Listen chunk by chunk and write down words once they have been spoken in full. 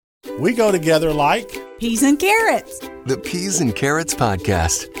We go together like peas and carrots. The Peas and Carrots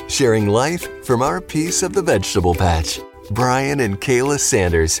Podcast, sharing life from our piece of the vegetable patch. Brian and Kayla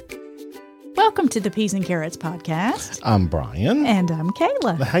Sanders. Welcome to the Peas and Carrots Podcast. I'm Brian. And I'm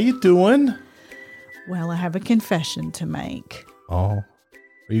Kayla. How you doing? Well, I have a confession to make. Oh, are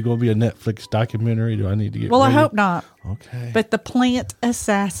you going to be a Netflix documentary? Do I need to get Well, ready? I hope not. Okay. But the plant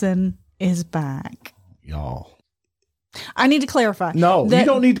assassin is back. Y'all. I need to clarify. No, you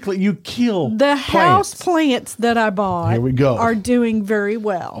don't need to. You kill the plants. house plants that I bought. Here we go. Are doing very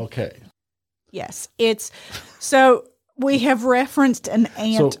well. Okay. Yes, it's so we have referenced an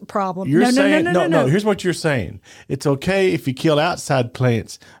ant problem. You're saying No. Here's what you're saying. It's okay if you kill outside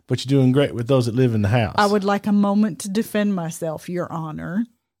plants, but you're doing great with those that live in the house. I would like a moment to defend myself, Your Honor.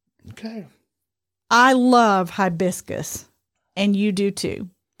 Okay. I love hibiscus, and you do too.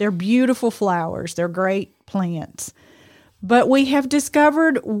 They're beautiful flowers. They're great plants. But we have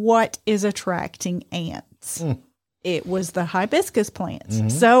discovered what is attracting ants. It was the hibiscus plants. Mm-hmm.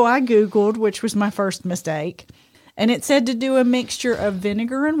 So I Googled, which was my first mistake, and it said to do a mixture of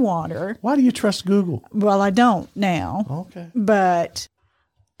vinegar and water. Why do you trust Google? Well, I don't now. Okay. But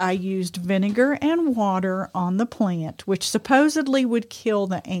I used vinegar and water on the plant, which supposedly would kill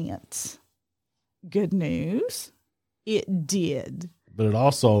the ants. Good news. It did.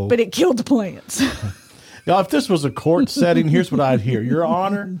 But it killed the plants. Now, if this was a court setting, here's what I'd hear. Your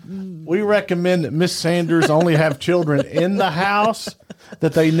Honor, we recommend that Miss Sanders only have children in the house,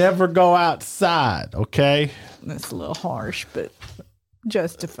 that they never go outside, okay? That's a little harsh, but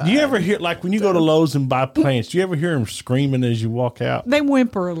justified. Do you ever hear, like when you go to Lowe's and buy plants, do you ever hear them screaming as you walk out? They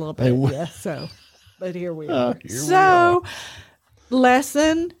whimper a little bit, yeah. So, but here we are.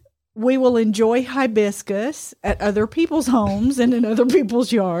 Lesson, we will enjoy hibiscus at other people's homes and in other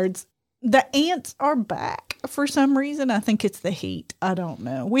people's yards. The ants are back for some reason. I think it's the heat. I don't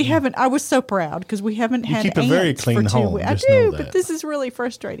know. We haven't. I was so proud because we haven't had ants. You keep a very clean for 2 home. weeks. I do, but this is really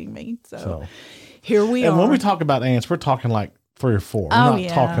frustrating me. So here we are. And when we talk about ants, we're talking like 3 or 4. We're not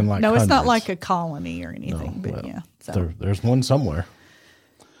talking like no, hundreds. it's not like a colony or anything. No, but well, yeah, so. There's one somewhere.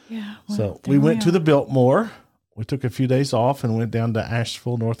 Yeah. Well, so we went to the Biltmore. We took a few days off and went down to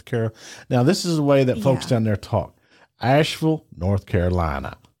Asheville, North Carolina. Now, this is the way that folks down there talk. Asheville, North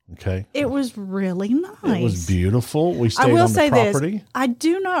Carolina. Okay. It was really nice. It was beautiful. We stayed I will on the say property. This. I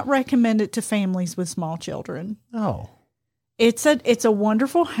do not recommend it to families with small children. Oh. It's a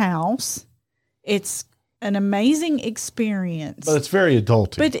wonderful house. It's an amazing experience. But it's very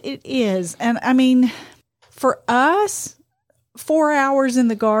adulting. But it is. And I mean, for us, 4 hours in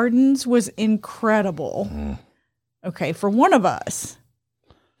the gardens was incredible. Okay, for one of us.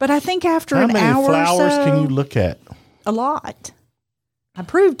 But I think after an hour or so. How many flowers can you look at? A lot. I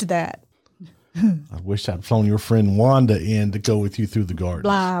proved that. I wish I'd flown your friend Wanda in to go with you through the garden.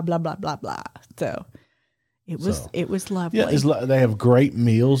 Blah, blah, blah, blah, blah. So it was lovely. Yeah, they have great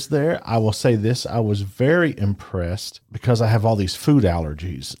meals there. I will say this. I was very impressed because I have all these food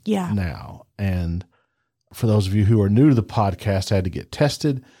allergies now. And for those of you who are new to the podcast, I had to get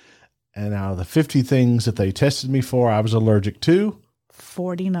tested. And out of the 50 things that they tested me for, I was allergic to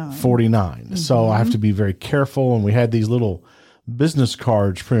 49. Mm-hmm. So I have to be very careful. And we had these little business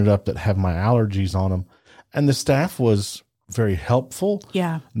cards printed up that have my allergies on them. And the staff was very helpful.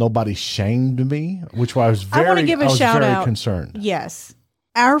 Yeah. Nobody shamed me, which I was very, I want to give a shout out. Concerned. Yes.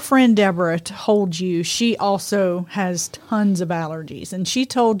 Our friend Deborah told you she also has tons of allergies. And she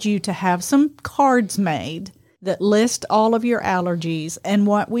told you to have some cards made that list all of your allergies. And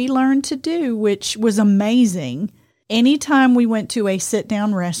what we learned to do, which was amazing, anytime we went to a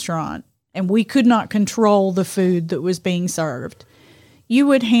sit-down restaurant and we could not control the food that was being served, you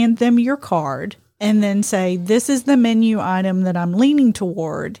would hand them your card and then say, this is the menu item that I'm leaning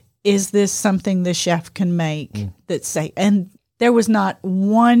toward. Is this something the chef can make that's safe? And there was not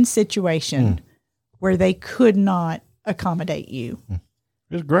one situation where they could not accommodate you.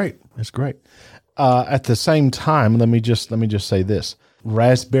 It's great. It's great. At the same time, let me just say this.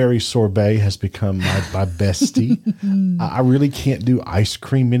 Raspberry sorbet has become my bestie. I really can't do ice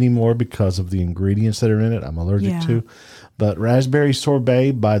cream anymore because of the ingredients that are in it. I'm allergic to. But raspberry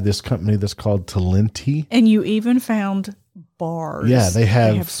sorbet by this company that's called Talenti. And you even found bars. Yeah, they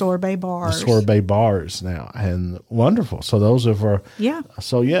have sorbet bars. The sorbet bars now, and wonderful. So those are for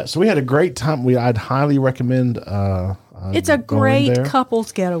So we had a great time. I'd highly recommend. It's a great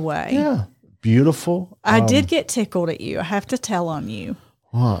couples getaway. Yeah, beautiful. I did get tickled at you. I have to tell on you.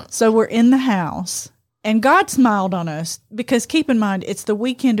 What? So we're in the house, And God smiled on us because keep in mind, it's the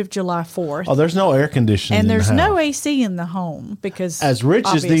weekend of July 4th. Oh, there's no air conditioning. And there's in the no house. AC in the home because As rich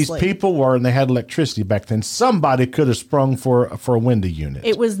as these obviously, people were and they had electricity back then, somebody could have sprung for a window unit.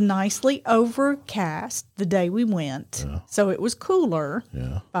 it was nicely overcast the day we went. So it was cooler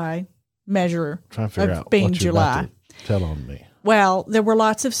by measure Trying to figure of out being what you're July. about to tell on me. Well, there were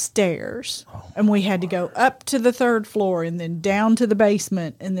lots of stairs, and we had to go up to the 3rd floor and then down to the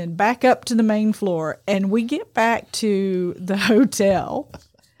basement and then back up to the main floor. And we get back to the hotel,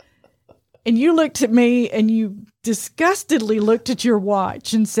 and you looked at me and you disgustedly looked at your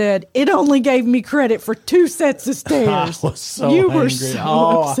watch and said, "It only gave me credit for 2 sets of stairs." I was so you angry. were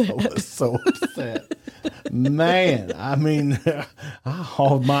so upset. I was so upset. Man, I mean, I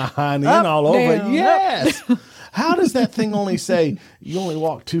hauled my hind end all over it. down, Yes. How does that thing only say you only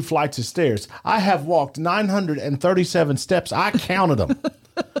walk 2 flights of stairs? I have walked 937 steps. I counted them.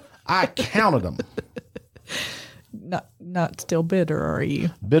 Not still bitter, are you?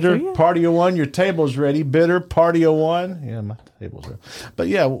 Bitter party of one. Your table's ready. Bitter party of one. Yeah, my table's ready. But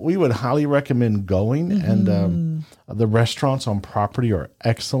yeah, we would highly recommend going. And the restaurants on property are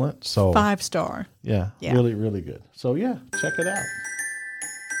excellent. So 5-star. yeah, really, really good. So yeah, check it out.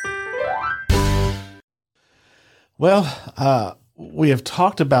 Well, we have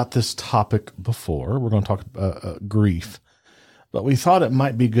talked about this topic before. We're going to talk grief, but we thought it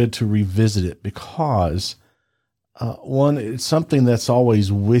might be good to revisit it because, one, it's something that's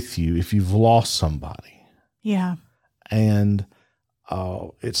always with you if you've lost somebody. Yeah. And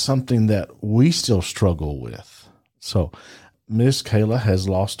it's something that we still struggle with. So Miss Kayla has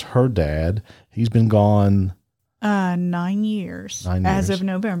lost her dad. He's been gone 9 years, 9 as years. of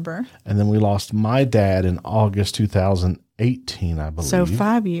November. And then we lost my dad in August 2018, I believe. So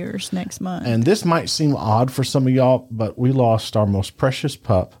 5 years next month. And this might seem odd for some of y'all, but we lost our most precious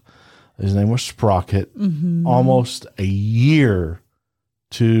pup. His name was Sprocket, almost a year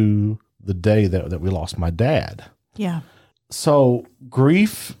to the day that we lost my dad. Yeah. So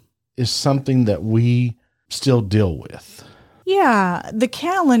grief is something that we still deal with. Yeah. The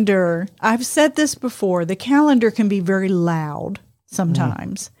calendar, I've said this before, the calendar can be very loud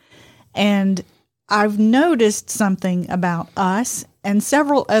sometimes. And I've noticed something about us and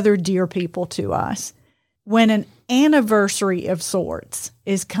several other dear people to us. When an anniversary of sorts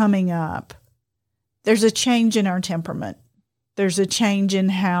is coming up, there's a change in our temperament. There's a change in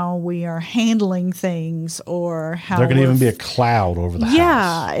how we are handling things or how There can even be a cloud over the house.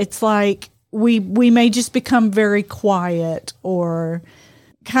 Yeah, it's like we may just become very quiet or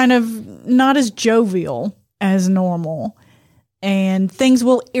kind of not as jovial as normal. And things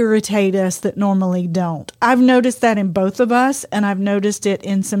will irritate us that normally don't. I've noticed that in both of us, and I've noticed it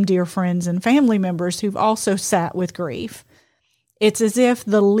in some dear friends and family members who've also sat with grief. It's as if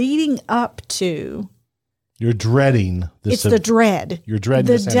the leading up to... You're dreading this. It's the dread. You're dreading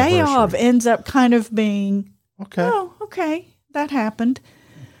the this day anniversary. of ends up kind of being, Okay. oh, okay, that happened.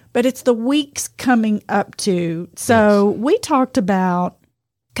 But it's the weeks coming up to. So we talked about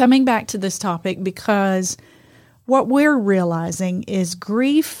coming back to this topic because what we're realizing is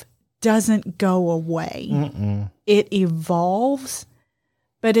grief doesn't go away. It evolves,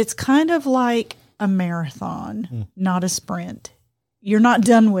 but it's kind of like a marathon, not a sprint. You're not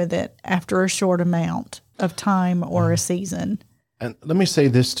done with it after a short amount of time or a season. And let me say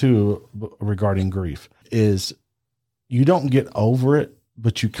this too regarding grief is you don't get over it,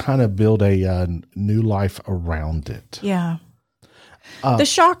 but you kind of build a new life around it. Yeah. The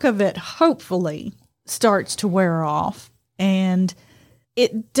shock of it hopefully starts to wear off and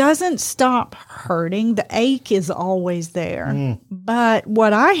it doesn't stop hurting. The ache is always there. But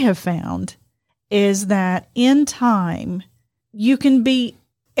what I have found is that in time, you can be,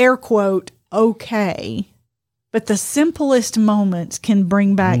 air quote, okay, but the simplest moments can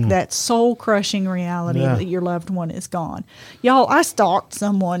bring back that soul-crushing reality that your loved one is gone. Y'all, I stalked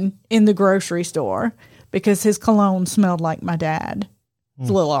someone in the grocery store because his cologne smelled like my dad. It's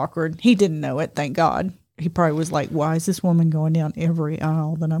a little awkward. He didn't know it, thank God. He probably was like, why is this woman going down every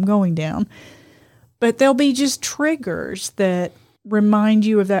aisle that I'm going down? But there'll be just triggers that remind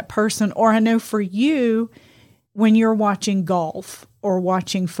you of that person. Or I know for you, when you're watching golf or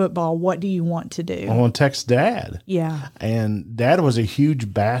watching football, what do you want to do? I want to text Dad. Yeah. And Dad was a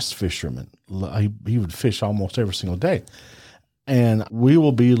huge bass fisherman. He would fish almost every single day. And we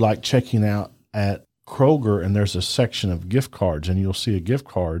will be like checking out at Kroger, and there's a section of gift cards, and you'll see a gift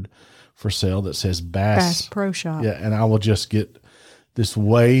card for sale that says Bass Pro Shop. Yeah, and I will just get this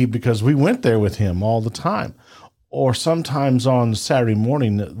way because we went there with him all the time. Or sometimes on Saturday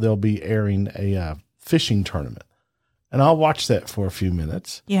morning, they'll be airing a fishing tournament. And I'll watch that for a few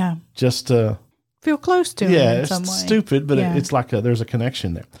minutes. Yeah. Just to feel close to him in some way. It's stupid, but it's like there's a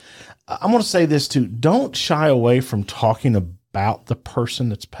connection there. I'm going to say this too. Don't shy away from talking about the person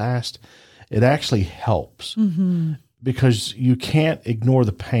that's passed. It actually helps because you can't ignore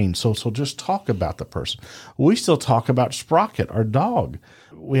the pain. So just talk about the person. We still talk about Sprocket, our dog.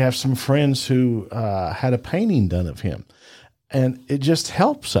 We have some friends who had a painting done of him, and it just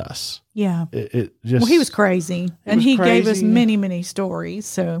helps us. Yeah. It just. Well, he was crazy, and he gave us many, many stories.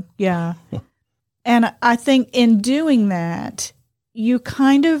 So, yeah. And I think in doing that, you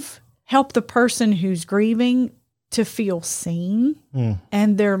kind of help the person who's grieving to feel seen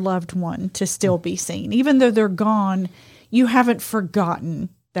and their loved one to still be seen. Even though they're gone, you haven't forgotten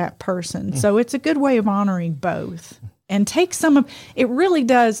that person. So it's a good way of honoring both. And take some of it. Really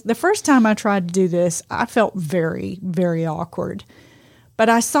does. The first time I tried to do this, I felt very, very awkward. But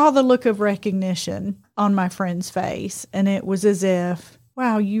I saw the look of recognition on my friend's face, and it was as if,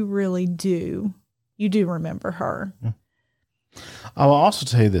 wow, you really do. You do remember her. I will also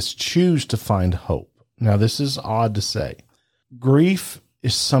tell you this, choose to find hope. Now, this is odd to say. Grief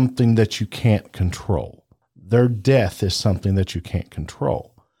is something that you can't control. Their death is something that you can't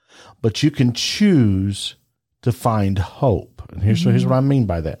control. But you can choose to find hope. And here's what I mean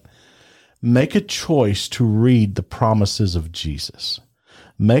by that. Make a choice to read the promises of Jesus.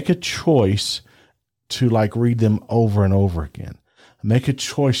 Make a choice to read them over and over again. Make a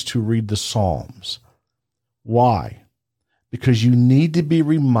choice to read the Psalms. Why? Because you need to be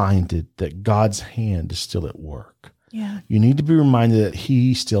reminded that God's hand is still at work. Yeah. You need to be reminded that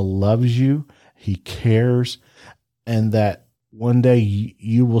he still loves you, he cares, and that one day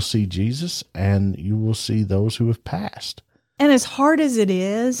you will see Jesus and you will see those who have passed. And as hard as it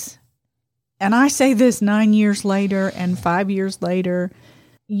is, and I say this 9 years later and 5 years later,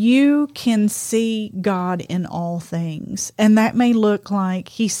 you can see God in all things. And that may look like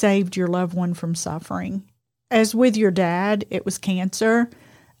he saved your loved one from suffering. As with your dad, it was cancer.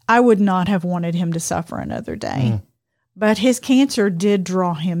 I would not have wanted him to suffer another day. But his cancer did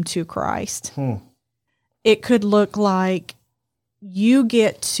draw him to Christ. It could look like you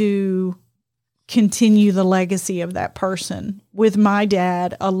get to continue the legacy of that person. With my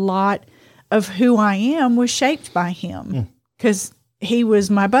dad, a lot of who I am was shaped by him because he was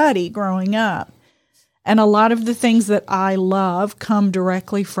my buddy growing up. And a lot of the things that I love come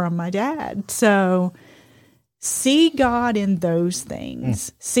directly from my dad. So see God in those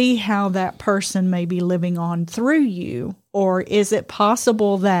things. See how that person may be living on through you. Or is it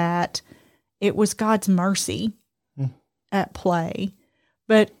possible that it was God's mercy at play?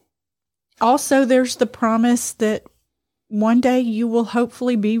 But also there's the promise that one day you will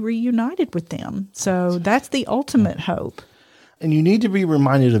hopefully be reunited with them. So that's the ultimate hope. And you need to be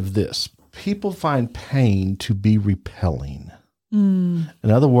reminded of this. People find pain to be repelling. In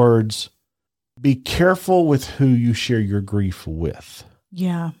other words, be careful with who you share your grief with.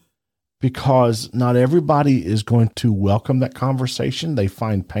 Yeah. Because not everybody is going to welcome that conversation. They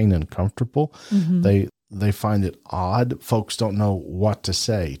find pain uncomfortable. They find it odd. Folks don't know what to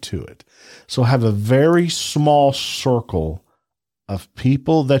say to it. So have a very small circle of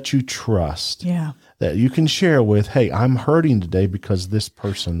people that you trust. Yeah. That you can share with, hey, I'm hurting today because this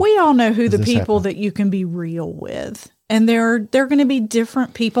person. We all know who the people that you can be real with. And they're going to be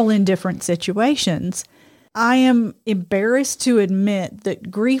different people in different situations. I am embarrassed to admit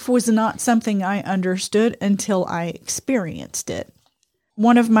that grief was not something I understood until I experienced it.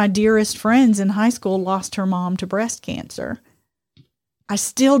 One of my dearest friends in high school lost her mom to breast cancer. I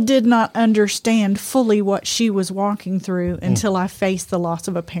still did not understand fully what she was walking through until I faced the loss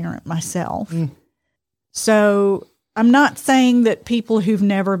of a parent myself. So I'm not saying that people who've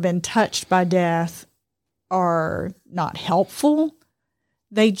never been touched by death are not helpful.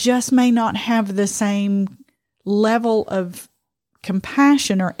 They just may not have the same level of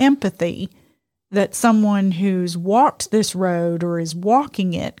compassion or empathy that someone who's walked this road or is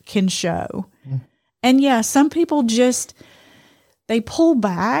walking it can show. And yeah, some people just, they pull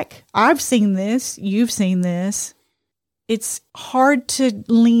back. I've seen this. You've seen this. It's hard to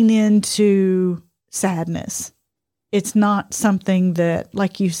lean into sadness. It's not something that,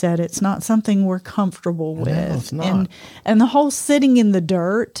 like you said, it's not something we're comfortable with. No, it's not. And the whole sitting in the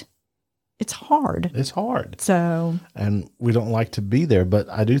dirt, it's hard. It's hard. So, and we don't like to be there, but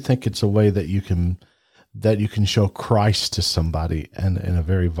I do think it's a way that you can show Christ to somebody and in a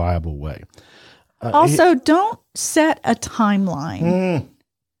very viable way. Also, don't set a timeline.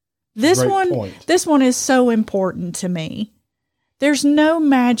 This one is so important to me. There's no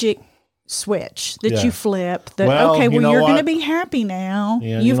magic switch that you flip that, you're going to be happy now.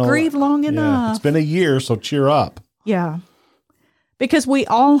 You've grieved long enough. It's been a year, so cheer up. Yeah. Because we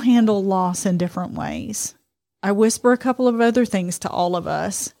all handle loss in different ways. I whisper a couple of other things to all of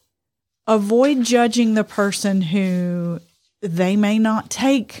us. Avoid judging the person who they may not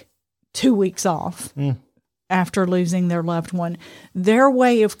take 2 weeks off after losing their loved one. Their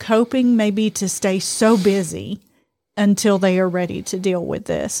way of coping may be to stay so busy until they are ready to deal with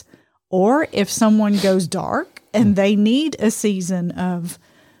this. Or if someone goes dark and they need a season of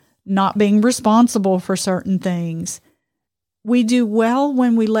not being responsible for certain things, we do well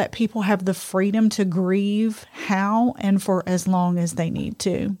when we let people have the freedom to grieve how and for as long as they need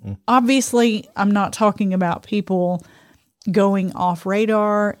to. Obviously, I'm not talking about people going off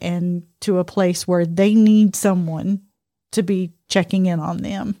radar and to a place where they need someone to be checking in on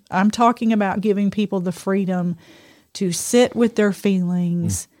them. I'm talking about giving people the freedom to sit with their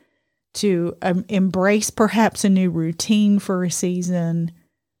feelings, to embrace perhaps a new routine for a season.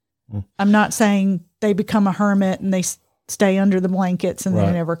 I'm not saying they become a hermit and they stay under the blankets and they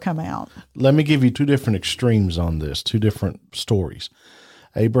never come out. Let me give you two different extremes on this, two different stories.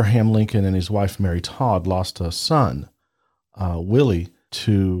 Abraham Lincoln and his wife Mary Todd lost a son, Willie,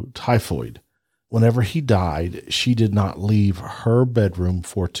 to typhoid. Whenever he died, she did not leave her bedroom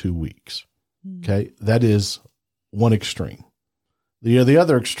for 2 weeks. Okay, that is one extreme. The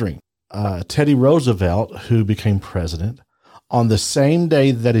other extreme, Teddy Roosevelt, who became president, on the same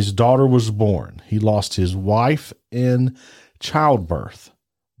day that his daughter was born, he lost his wife in childbirth,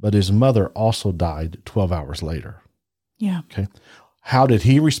 but his mother also died 12 hours later. Yeah. Okay. How did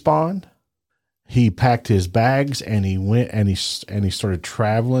he respond? He packed his bags and he went and he started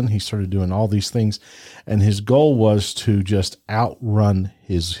traveling. He started doing all these things, and his goal was to just outrun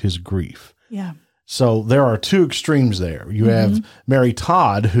his grief. Yeah. So there are two extremes there. You have Mary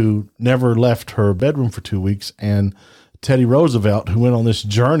Todd, who never left her bedroom for 2 weeks, and Teddy Roosevelt, who went on this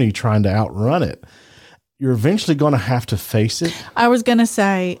journey trying to outrun it. You're eventually going to have to face it. I was going to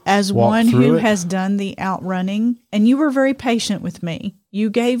say, as one who has done the outrunning, and you were very patient with me,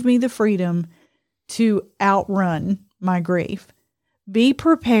 you gave me the freedom to outrun my grief. Be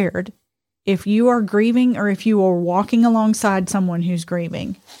prepared if you are grieving or if you are walking alongside someone who's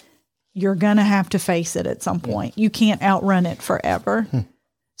grieving. You're going to have to face it at some point. You can't outrun it forever.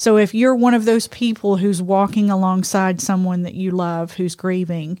 So if you're one of those people who's walking alongside someone that you love who's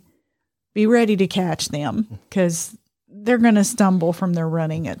grieving, be ready to catch them because they're going to stumble from their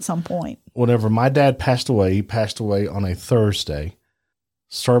running at some point. Whenever my dad passed away, he passed away on a Thursday.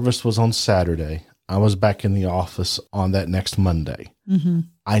 Service was on Saturday. I was back in the office on that next Monday.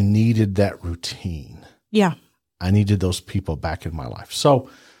 I needed that routine. Yeah. I needed those people back in my life. So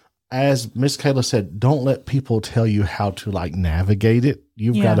as Miss Kayla said, don't let people tell you how to navigate it.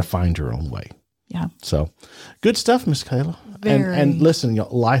 You've got to find your own way. Yeah. So good stuff, Miss Kayla. And listen,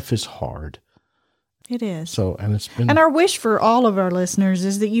 life is hard. It is. So, and it's been. And our wish for all of our listeners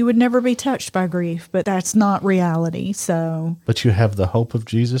is that you would never be touched by grief, but that's not reality. So. But you have the hope of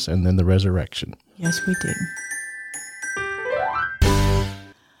Jesus and then the resurrection. Yes, we do.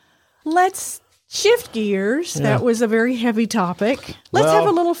 Let's shift gears. Yeah. That was a very heavy topic. Let's have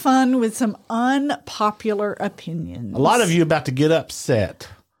a little fun with some unpopular opinions. A lot of you about to get upset.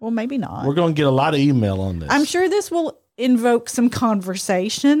 Well, maybe not. We're going to get a lot of email on this. I'm sure this will invoke some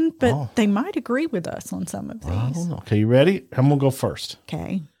conversation, but they might agree with us on some of these. I don't know. Okay, you ready? I'm going to go first.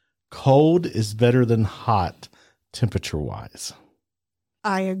 Okay. Cold is better than hot, temperature-wise.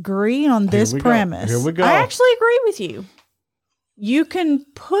 I agree on this premise. Here we go. I actually agree with you. You can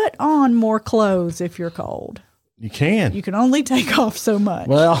put on more clothes if you're cold. You can. You can only take off so much.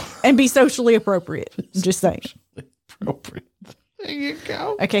 Well. And be socially appropriate. I'm just saying. Appropriate. There you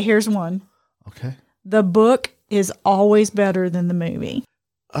go. Okay, here's one. Okay. The book is always better than the movie.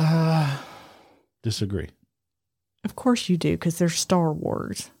 Disagree. Of course you do, because there's Star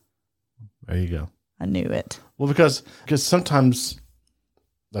Wars. There you go. I knew it. Well, because sometimes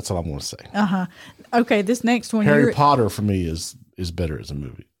that's all I'm going to say. Okay, this next one. Harry Potter for me is better as a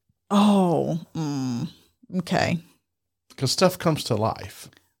movie. Oh, okay. Because stuff comes to life.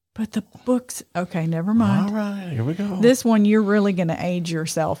 But the books, okay, never mind. All right, here we go. This one, you're really going to age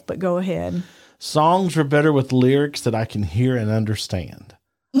yourself, but go ahead. Songs are better with lyrics that I can hear and understand.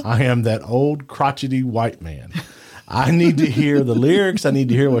 I am that old crotchety white man. I need to hear the lyrics. I need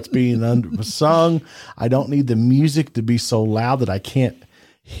to hear what's being sung. I don't need the music to be so loud that I can't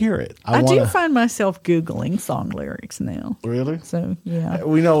hear it. I do find myself Googling song lyrics now. Really? So, yeah.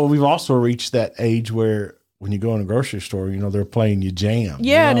 We know we've also reached that age where when you go in a grocery store, they're playing you jam.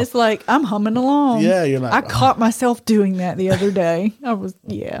 Yeah, and it's like, I'm humming along. Yeah, you're like. I caught myself doing that the other day.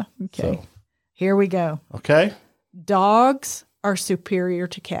 Okay. So, here we go. Okay. Dogs are superior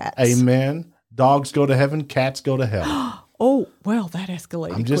to cats. Amen. Dogs go to heaven, cats go to hell. Oh, well, that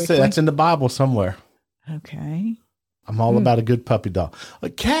escalated I'm just quickly. saying, that's in the Bible somewhere. Okay. I'm all about a good puppy dog.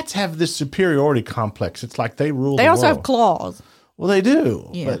 Like, cats have this superiority complex. It's like they rule They the also world. have claws. Well, they do.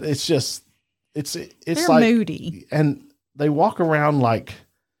 Yeah. But it's just, it's They're like, moody. and they walk around like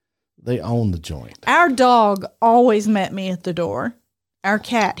they own the joint. Our dog always met me at the door. Our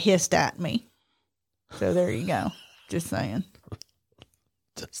cat hissed at me. So there you go. Just saying.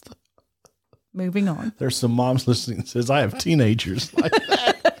 Moving on. There's some moms listening that says, I have teenagers like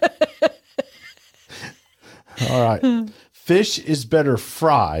that. All right. Fish is better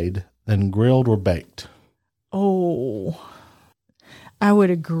fried than grilled or baked. Oh, I would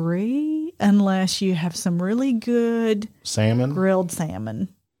agree unless you have some really good Salmon? grilled salmon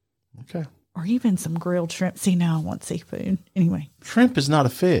Okay. or even some grilled shrimp. See, now I want seafood. Anyway, Shrimp is not a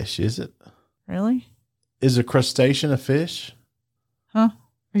fish, is it? really? Is a crustacean a fish? Huh?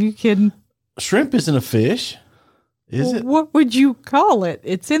 Are you kidding? Shrimp isn't a fish, is it? What would you call it?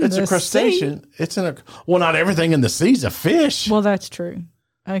 It's in It's the a crustacean. It's in a, well, not everything in the sea is a fish. sea. Well, that's true.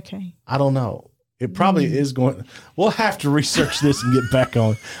 Okay. I don't know. It probably is going. We'll have to research this and get back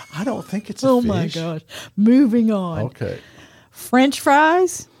on. I don't think it's a Oh fish. my gosh. Moving on. Okay. French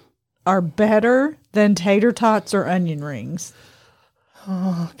fries are better than tater tots or onion rings.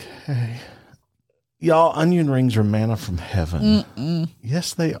 Okay. Y'all, onion rings are manna from heaven.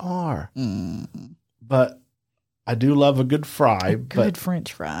 Yes, they are. But I do love a good fry. Good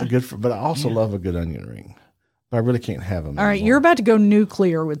French fry. But I also love a good onion ring. But I really can't have them. All right, you're about to go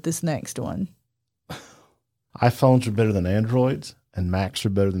nuclear with this next one. iPhones are better than Androids, and Macs are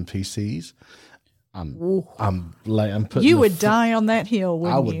better than PCs. I'm putting. You would die on that hill,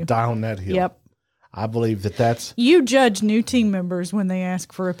 wouldn't I would you? die on that hill. Yep. I believe that's. You judge new team members when they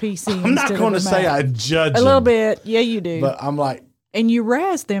ask for a PC. I'm not going to say I judge a little them, bit. Yeah, you do. but I'm like, and you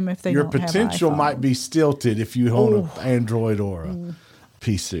razz them if they your don't potential have might be stilted if you own an Android or a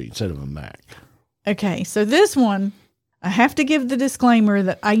PC instead of a Mac. Okay, so this one, I have to give the disclaimer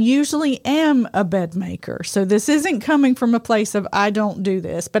that I usually am a bed maker. So this isn't coming from a place of I don't do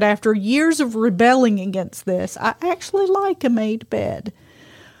this. But after years of rebelling against this, I actually like a made bed.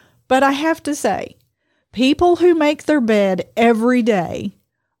 But I have to say, people who make their bed every day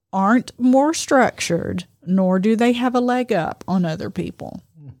aren't more structured, nor do they have a leg up on other people.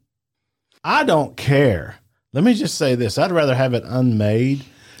 I don't care. Let me just say this. I'd rather have it unmade.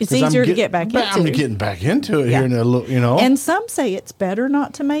 It's easier to get back into. I'm getting back into it here in a little, And some say it's better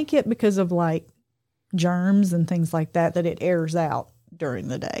not to make it because of like germs and things like that it airs out during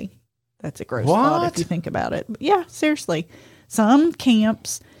the day. That's a gross thought if you think about it. But yeah, seriously. Some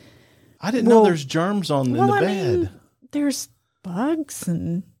camps. I didn't know there's germs in the bed. mean, there's bugs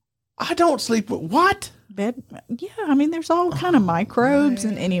and. I don't sleep with what? Bed. Yeah, I mean, there's all kind of microbes.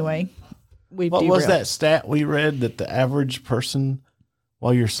 And anyway, what was that stat we read that the average person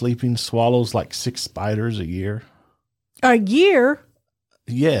while you're sleeping swallows like 6 spiders a year? A year?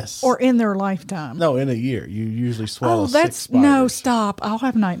 Yes. Or in their lifetime? No, in a year. You usually swallow 6 spiders. No, stop. I'll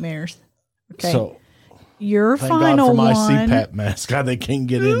have nightmares. Okay. So, your thank final God for my one. CPAP mask. God, they can't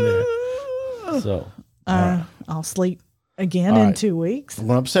get in there. So, I'll sleep again in 2 weeks. I'm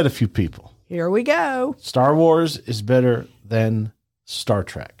going to upset a few people. Here we go. Star Wars is better than Star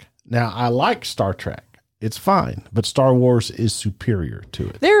Trek. Now, I like Star Trek. It's fine, but Star Wars is superior to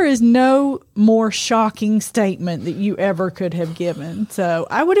it. There is no more shocking statement that you ever could have given. So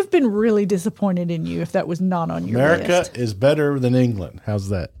I would have been really disappointed in you if that was not on your America list. is better than England. How's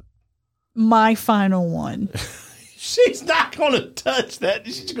that? My final one. She's not going to touch that.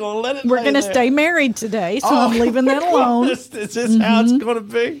 She's going to let it. We're going to stay married today, so I'm leaving that alone. Is this how it's going to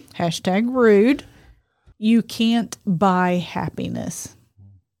be? # rude. You can't buy happiness.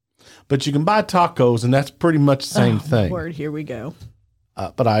 But you can buy tacos, and that's pretty much the same thing. Word, here we go.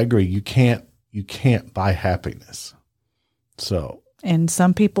 But I agree. You can't buy happiness. So. And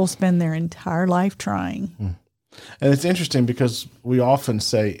some people spend their entire life trying. And it's interesting because we often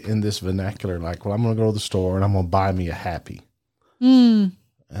say in this vernacular, like, well, I'm going to go to the store and I'm going to buy me a happy. And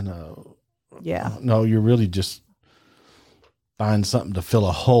yeah. No, you're really just buying something to fill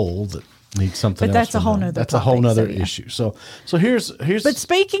a hole that needs something else. But that's a whole nother That's a whole nother topic, issue. So here's. But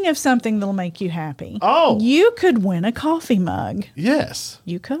speaking of something that'll make you happy. Oh. You could win a coffee mug. Yes.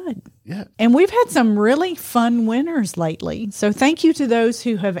 You could. Yeah. And we've had some really fun winners lately. So thank you to those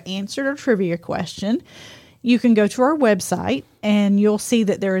who have answered our trivia question. You can go to our website and you'll see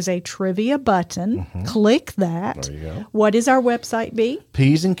that there is a trivia button. Click that. There you go. What is our website be?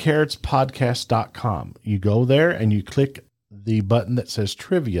 peasandcarrotspodcast.com. You go there and you click the button that says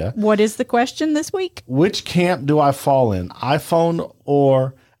trivia. What is the question this week? Which camp do I fall in? iPhone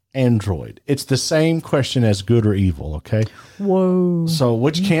or Android. It's the same question as good or evil, okay? Whoa. So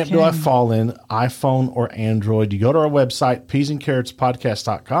which camp do I fall in, iPhone or Android? You go to our website,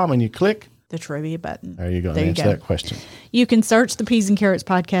 peasandcarrotspodcast.com, and you click the trivia button. There you go. Answer that question. You can search the Peas and Carrots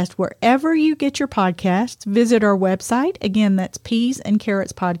podcast wherever you get your podcasts. Visit our website. Again, that's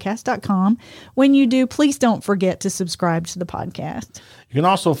peasandcarrotspodcast.com. When you do, please don't forget to subscribe to the podcast. You can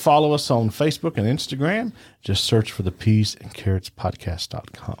also follow us on Facebook and Instagram. Just search for the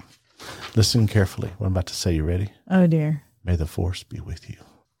peasandcarrotspodcast.com. Listen carefully. What I'm about to say. You ready? Oh, dear. May the force be with you.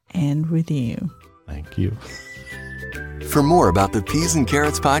 And with you. Thank you. For more about the Peas and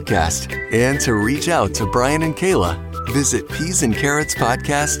Carrots podcast and to reach out to Brian and Kayla, visit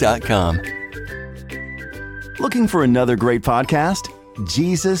peasandcarrotspodcast.com. Looking for another great podcast?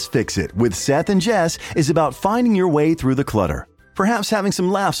 Jesus Fix It with Seth and Jess is about finding your way through the clutter, perhaps having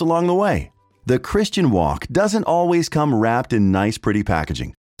some laughs along the way. The Christian walk doesn't always come wrapped in nice, pretty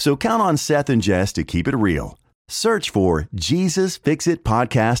packaging, so count on Seth and Jess to keep it real. Search for Jesus Fix It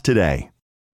podcast today.